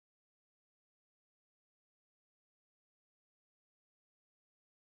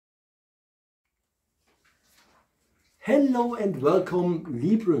Hello and welcome,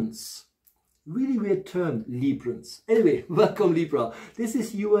 Librans. Really weird term, Librans. Anyway, welcome Libra. This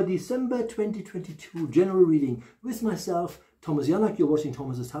is your December 2022 general reading with myself, Thomas Janak. You're watching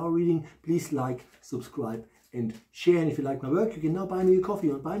Thomas's Tarot reading. Please like, subscribe and share. And if you like my work, you can now buy me a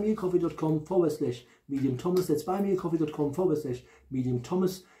coffee on buymeacoffee.com/medium Thomas. That's buymeacoffee.com/medium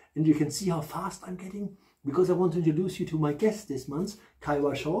Thomas. And you can see how fast I'm getting because I want to introduce you to my guest this month,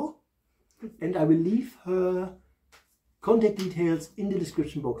 Kyra. And I will leave her contact details in the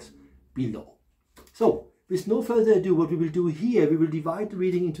description box below. So, with no further ado, what we will do here, we will divide the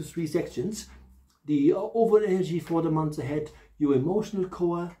reading into 3 sections. The overall energy for the months ahead, your emotional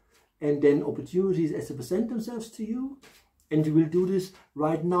core, and then opportunities as they present themselves to you. And we will do this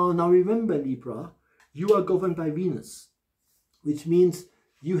right now. Now remember, Libra, you are governed by Venus, which means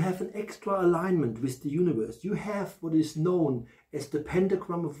you have an extra alignment with the universe. You have what is known as the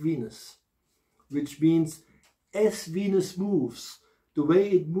pentagram of Venus, which means as Venus moves, the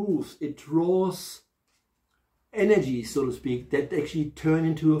way it moves, it draws energy, so to speak, that actually turn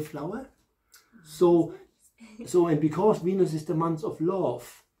into a flower. So and because Venus is the month of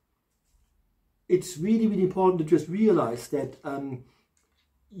love, it's really, really important to just realize that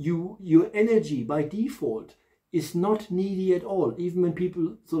your energy by default is not needy at all. Even when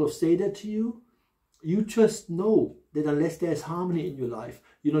people sort of say that to you, you just know that unless there's harmony in your life,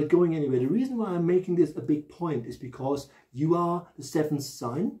 you're not going anywhere. The reason why I'm making this a big point is because you are the 7th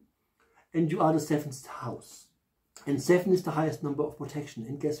sign and you are the 7th house. And 7 is the highest number of protection.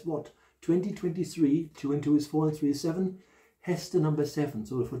 And guess what? 2023, 2 and 2 is 4 and 3 is 7, has the number 7.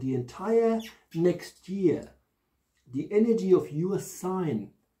 So for the entire next year, the energy of your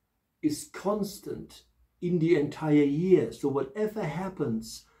sign is constant in the entire year. So whatever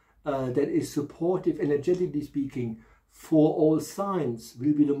happens that is supportive, energetically speaking, for all signs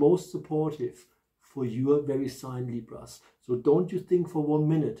will be the most supportive for your very sign, Libras. So don't you think for 1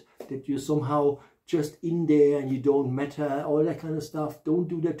 minute that you're somehow just in there and you don't matter, all that kind of stuff. Don't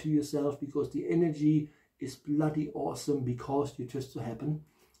do that to yourself, because the energy is bloody awesome because you just so happen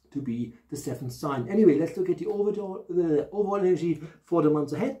to be the 7th sign. Anyway, let's look at the overall energy for the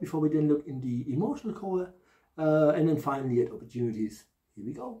months ahead before we then look in the emotional core and then finally at opportunities. Here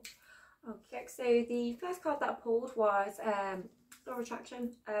we go. Okay, so the first card that I pulled was Law of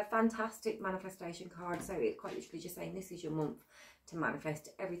Attraction, a fantastic manifestation card. So it's quite literally just saying this is your month to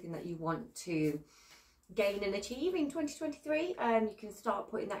manifest everything that you want to gain and achieve in 2023. You can start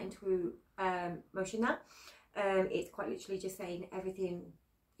putting that into motion now. It's quite literally just saying everything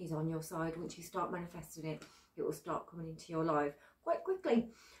is on your side. Once you start manifesting it, it will start coming into your life quite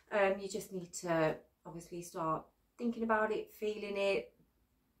quickly. You just need to obviously start thinking about it, feeling it,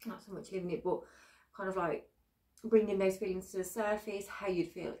 not so much living it, but kind of like bringing those feelings to the surface, how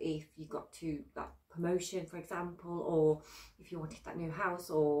you'd feel if you got to that promotion, for example, or if you wanted that new house,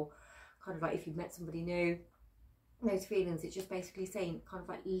 or kind of like if you met somebody new. Those feelings, it's just basically saying kind of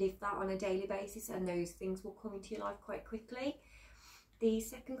like live that on a daily basis and those things will come into your life quite quickly. The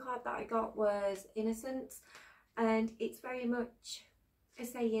second card that I got was Innocence, and it's very much a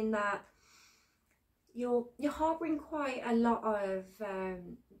saying that you're harbouring quite a lot of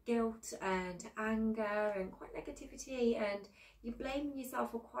guilt and anger and quite negativity, and you're blaming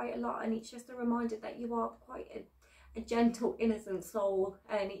yourself for quite a lot, and it's just a reminder that you are quite a gentle, innocent soul.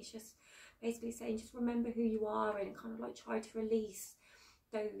 And it's just basically saying just remember who you are and kind of like try to release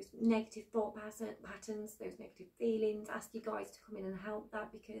those negative thought patterns, those negative feelings. Ask you guys to come in and help that,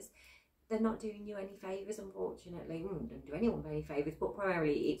 because they're not doing you any favours, unfortunately. Don't do anyone any favours, but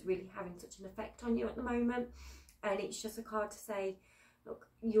primarily it's really having such an effect on you at the moment. And it's just a card to say, look,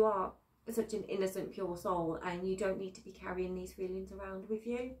 you are such an innocent, pure soul, and you don't need to be carrying these feelings around with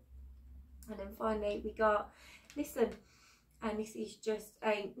you. And then finally we got Listen, and this is just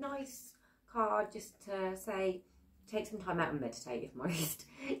a nice card just to say take some time out and meditate, if I'm honest.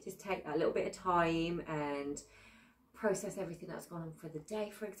 Just take that little bit of time and process everything that's gone on for the day,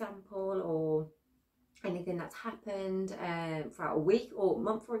 for example, or anything that's happened throughout a week or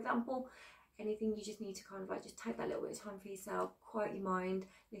month, for example. Anything, you just need to kind of like just take that little bit of time for yourself, quiet your mind,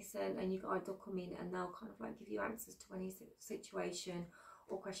 listen, and your guides will come in and they'll kind of like give you answers to any situation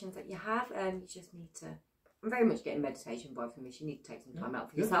or questions that you have. You just need to, I'm very much getting meditation vibe from this. You need to take some time out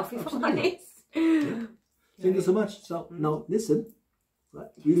for yourself, if I'm honest. Thank you so much. So now listen,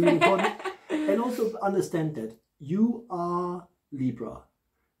 right? Really, really important. And also understand that you are Libra.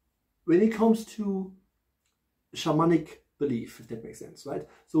 When it comes to shamanic belief, if that makes sense, right?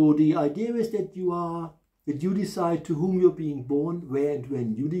 So the idea is that you decide to whom you're being born, where and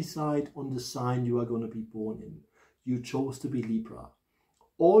when. You decide on the sign you are going to be born in. You chose to be Libra.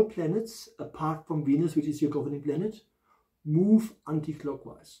 All planets, apart from Venus, which is your governing planet, move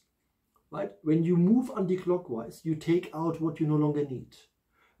anti-clockwise. Right? When you move anti-clockwise, you take out what you no longer need.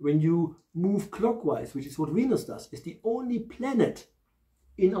 When you move clockwise, which is what Venus does, is the only planet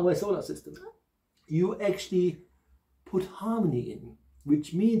in our solar system, you actually put harmony in,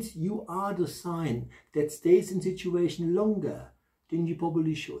 which means you are the sign that stays in situation longer than you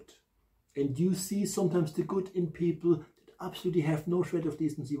probably should. And you see sometimes the good in people that absolutely have no shred of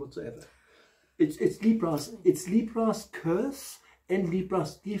decency whatsoever. It's Libra's curse and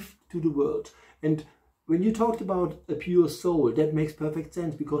Libra's gift to the world. And when you talked about a pure soul, that makes perfect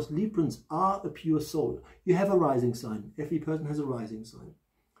sense, because Librans are a pure soul. You have a rising sign. Every person has a rising sign.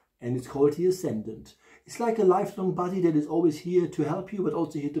 And it's called the ascendant. It's like a lifelong body that is always here to help you, but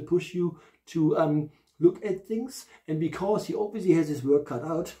also here to push you to look at things. And because he obviously has his work cut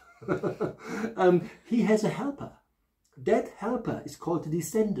out, he has a helper. That helper is called the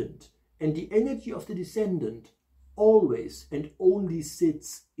descendant. And the energy of the descendant always and only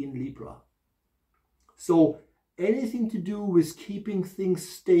sits in Libra. So anything to do with keeping things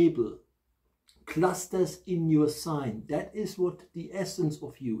stable, clusters in your sign, that is what the essence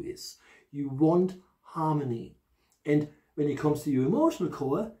of you is. You want harmony. And when it comes to your emotional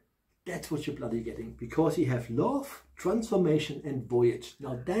core, that's what you're bloody getting, because you have love, transformation and voyage.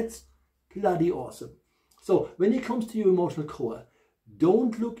 Now that's bloody awesome. So when it comes to your emotional core,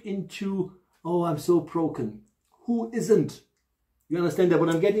 don't look into, oh, I'm so broken. Who isn't? You understand that what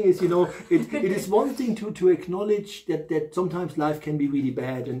I'm getting is, you know, it is one thing to acknowledge that sometimes life can be really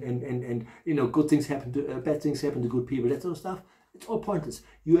bad and you know, good things happen to, bad things happen to good people, that sort of stuff. It's all pointless.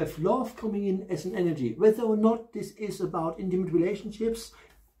 You have love coming in as an energy. Whether or not this is about intimate relationships,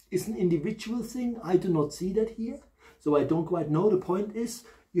 is an individual thing. I do not see that here. So I don't quite know. The point is,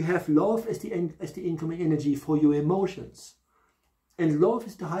 you have love as the incoming energy for your emotions. And love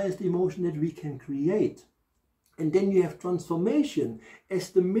is the highest emotion that we can create. And then you have transformation as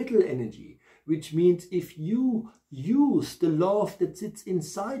the middle energy, which means if you use the love that sits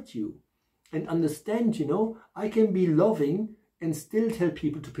inside you and understand, you know, I can be loving and still tell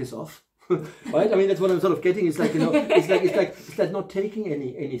people to piss off. Right? I mean, that's what I'm sort of getting. It's like, you know, it's like not taking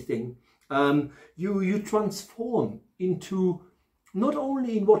anything. You transform into not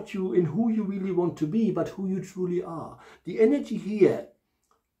only in who you really want to be, but who you truly are. The energy here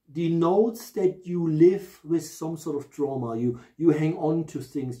denotes that you live with some sort of trauma. You hang on to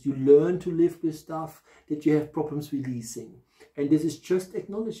things. You learn to live with stuff that you have problems releasing. And this is just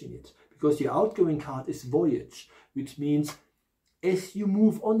acknowledging it, because your outgoing card is voyage, which means as you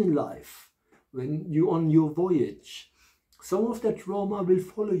move on in life, when you're on your voyage, some of that trauma will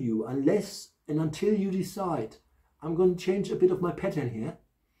follow you unless and until you decide, I'm going to change a bit of my pattern here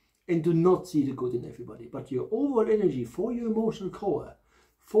and do not see the good in everybody. But your overall energy for your emotional core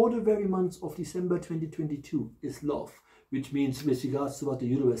for the very month of December 2022 is love, which means with regards to what the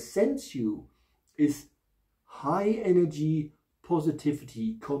universe sends you is high energy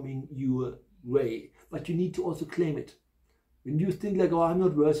positivity coming your way. But you need to also claim it. When you think like, oh, I'm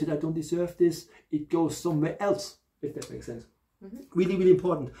not worth it, I don't deserve this, it goes somewhere else, if that makes sense. Really, really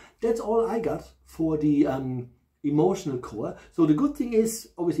important. That's all I got for the emotional core. So the good thing is,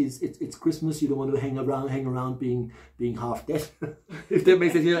 obviously, it's Christmas. You don't want to hang around being half dead, if that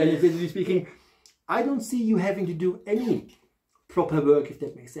makes sense. You know, and physically speaking, I don't see you having to do any proper work, if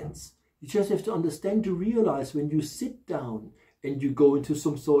that makes sense. You just have to understand, to realize when you sit down and you go into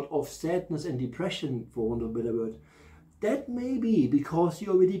some sort of sadness and depression, for want of a better word, that may be because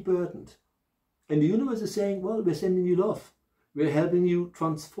you're already burdened. And the universe is saying, well, we're sending you love. We're helping you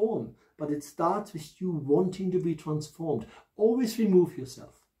transform. But it starts with you wanting to be transformed. Always remove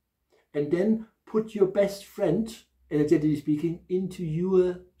yourself. And then put your best friend, energetically speaking, into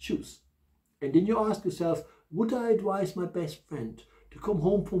your shoes. And then you ask yourself, would I advise my best friend to come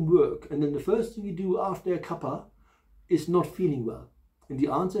home from work, and then the first thing you do after a cuppa is not feeling well? And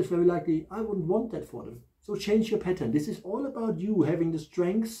the answer is very likely, I wouldn't want that for them. So change your pattern. This is all about you having the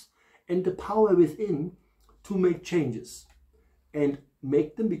strengths and the power within to make changes. And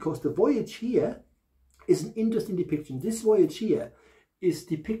make them, because the voyage here is an interesting depiction. This voyage here is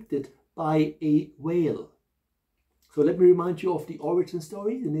depicted by a whale. So let me remind you of the origin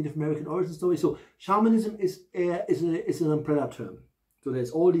story, the Native American origin story. So shamanism is an umbrella term. So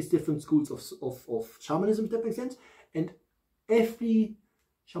there's all these different schools of shamanism, if that makes sense. And every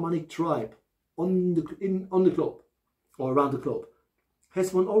shamanic tribe on the globe, or around the globe,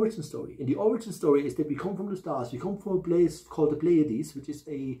 has one origin story. And the origin story is that we come from the stars. We come from a place called the Pleiades, which is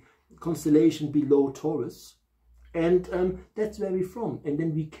a constellation below Taurus. And that's where we're from. And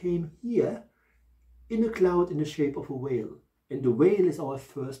then we came here in a cloud in the shape of a whale. And the whale is our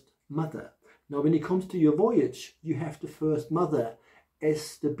first mother. Now, when it comes to your voyage, you have the First Mother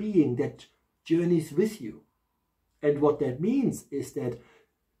as the being that journeys with you. And what that means is that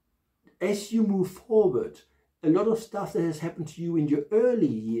as you move forward, a lot of stuff that has happened to you in your early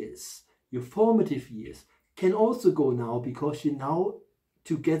years, your formative years, can also go now, because you're now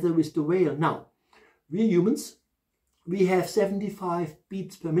together with the whale. Now, we're humans. We have 75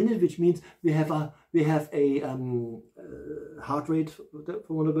 beats per minute, which means we have a heart rate,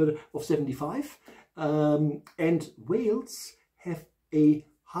 for one word, of 75, and whales have a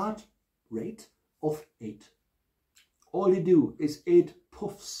heart rate of 8. All they do is 8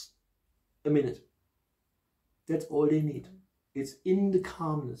 puffs a minute. That's all they need. It's in the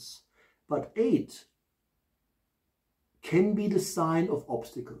calmness. But 8 can be the sign of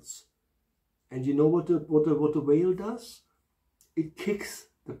obstacles. And you know what the whale does? It kicks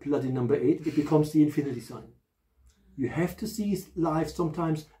the bloody number 8. It becomes the infinity sign. You have to see life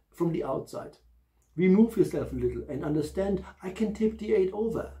sometimes from the outside. Remove yourself a little and understand, I can tip the 8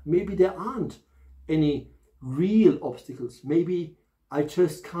 over. Maybe there aren't any real obstacles. Maybe I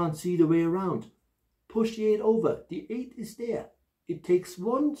just can't see the way around. Push the 8 over. The 8 is there. It takes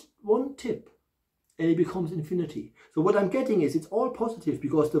one tip and it becomes infinity. So what I'm getting is, it's all positive,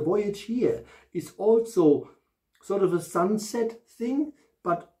 because the voyage here is also sort of a sunset thing,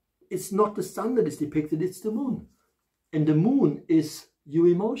 but it's not the sun that is depicted, it's the moon. And the moon is your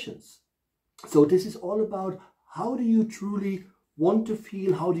emotions. So this is all about, how do you truly want to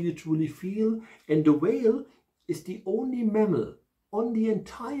feel, how do you truly feel? And the whale is the only mammal on the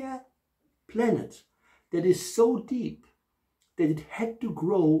entire planet that is so deep that it had to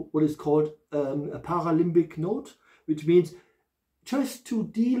grow what is called a paralimbic node, which means just to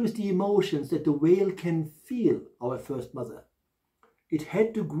deal with the emotions that the whale can feel, our First Mother. It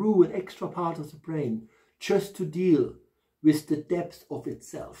had to grow an extra part of the brain just to deal with the depth of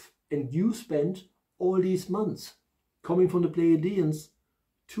itself. And you spent all these months coming from the Pleiadians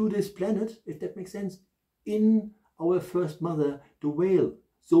to this planet, if that makes sense, in our First Mother, the whale.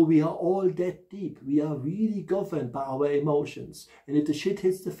 So we are all that deep. We are really governed by our emotions. And if the shit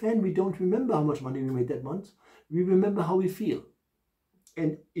hits the fan, we don't remember how much money we made that month. We remember how we feel.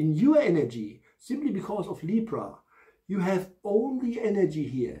 And in your energy, simply because of Libra, you have only energy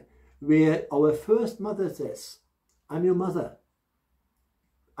here where our First Mother says, I'm your mother.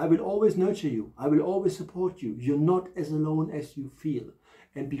 I will always nurture you. I will always support you. You're not as alone as you feel.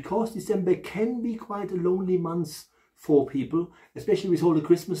 And because December can be quite a lonely month for people, especially with all the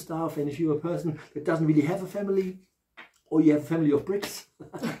Christmas stuff, and if you're a person that doesn't really have a family, or you have a family of bricks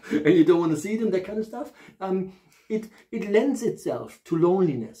and you don't want to see them, that kind of stuff, it lends itself to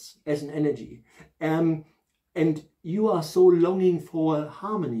loneliness as an energy. And you are so longing for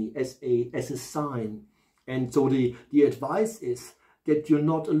harmony as a sign. And so the advice is that you're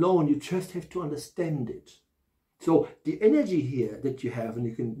not alone, you just have to understand it. So the energy here that you have,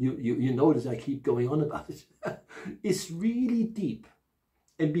 and you notice I keep going on about it, is really deep.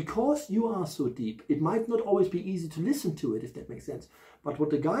 And because you are so deep, it might not always be easy to listen to it, if that makes sense. But what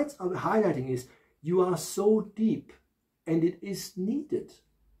the guides are highlighting is, you are so deep and it is needed.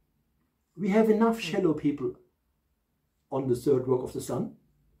 We have enough shallow people on the third walk of the sun.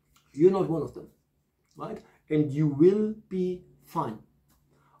 You're not one of them, right? And you will be fine.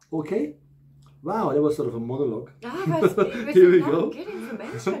 Okay? Wow, that was sort of a monologue. Here we go. Good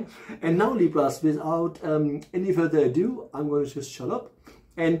information. And now, Libras, without any further ado, I'm going to just shut up.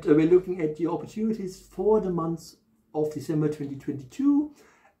 And we're looking at the opportunities for the month of December 2022.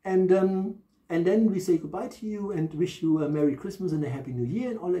 And then we say goodbye to you and wish you a Merry Christmas and a Happy New Year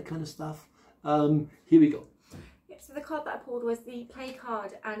and all that kind of stuff. Here we go. So the card that I pulled was the Play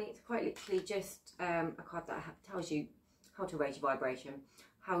card, and it's quite literally just a card that tells you how to raise your vibration,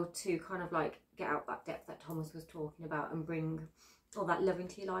 how to kind of like get out that depth that Thomas was talking about and bring all that love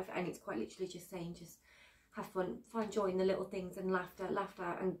into your life. And it's quite literally just saying, just have fun, find joy in the little things, and laughter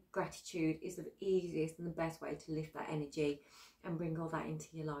and gratitude is the easiest and the best way to lift that energy and bring all that into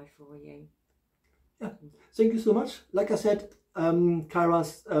your life for you. Yeah, thank you so much. Like I said,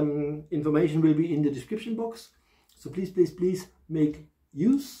 Kyra's information will be in the description box. So please make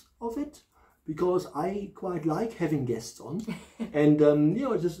use of it, because I quite like having guests on, and you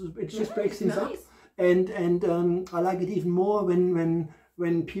know, it just breaks things up, and I like it even more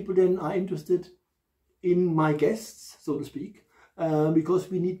when people then are interested in my guests, so to speak, because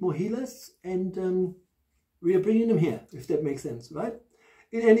we need more healers, and we are bringing them here, if that makes sense, right?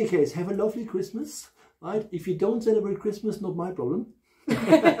 In any case, have a lovely Christmas, right? If you don't celebrate Christmas, not my problem.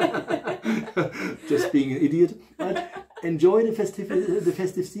 Just being an idiot. But enjoy the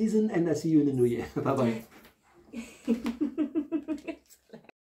festive season, and I see you in the new year. Bye bye.